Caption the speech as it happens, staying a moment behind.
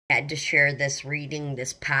Had to share this reading.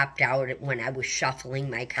 This popped out when I was shuffling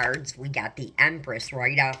my cards. We got the Empress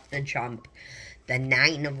right off the jump. The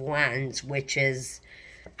Nine of Wands, which is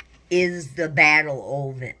the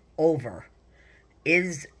battle over?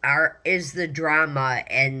 Is the drama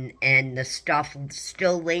and the stuff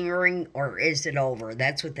still lingering, or is it over?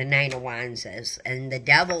 That's what the Nine of Wands is. And the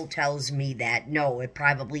Devil tells me that no, it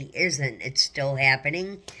probably isn't. It's still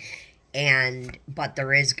happening. But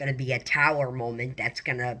there is going to be a Tower moment that's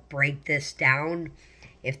going to break this down.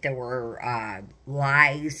 If there were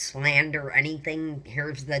lies, slander, anything,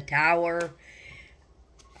 here's the Tower.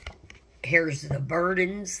 Here's the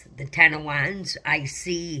burdens, the Ten of Wands. I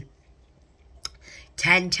see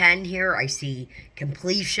 10-10 here. I see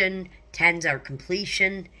completion. Tens are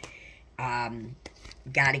completion.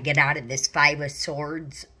 Got to get out of this Five of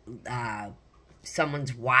Swords.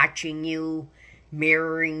 Someone's watching you,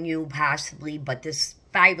 mirroring you possibly, but this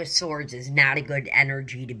Five of Swords is not a good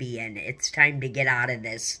energy to be in. It's time to get out of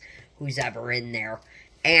this, who's ever in there.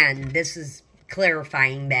 And this is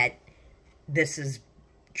clarifying that this is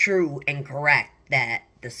true and correct, that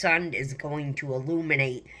the sun is going to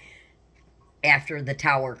illuminate after the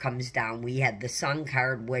Tower comes down. We have the Sun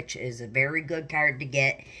card, which is a very good card to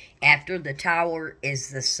get. After the Tower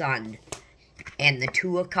is the Sun and the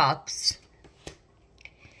Two of Cups.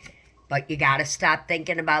 But you got to stop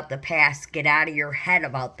thinking about the past. Get out of your head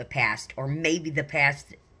about the past. Or maybe the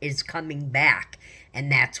past is coming back,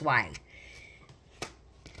 and that's why.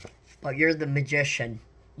 But you're the Magician.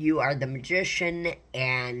 You are the Magician,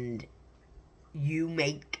 and you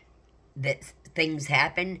make things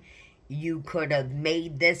happen. You could have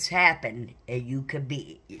made this happen. You could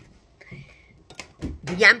be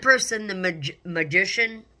the Empress and the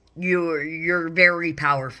Magician. You're a very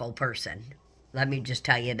powerful person. Let me just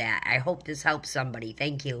tell you that. I hope this helps somebody.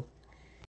 Thank you.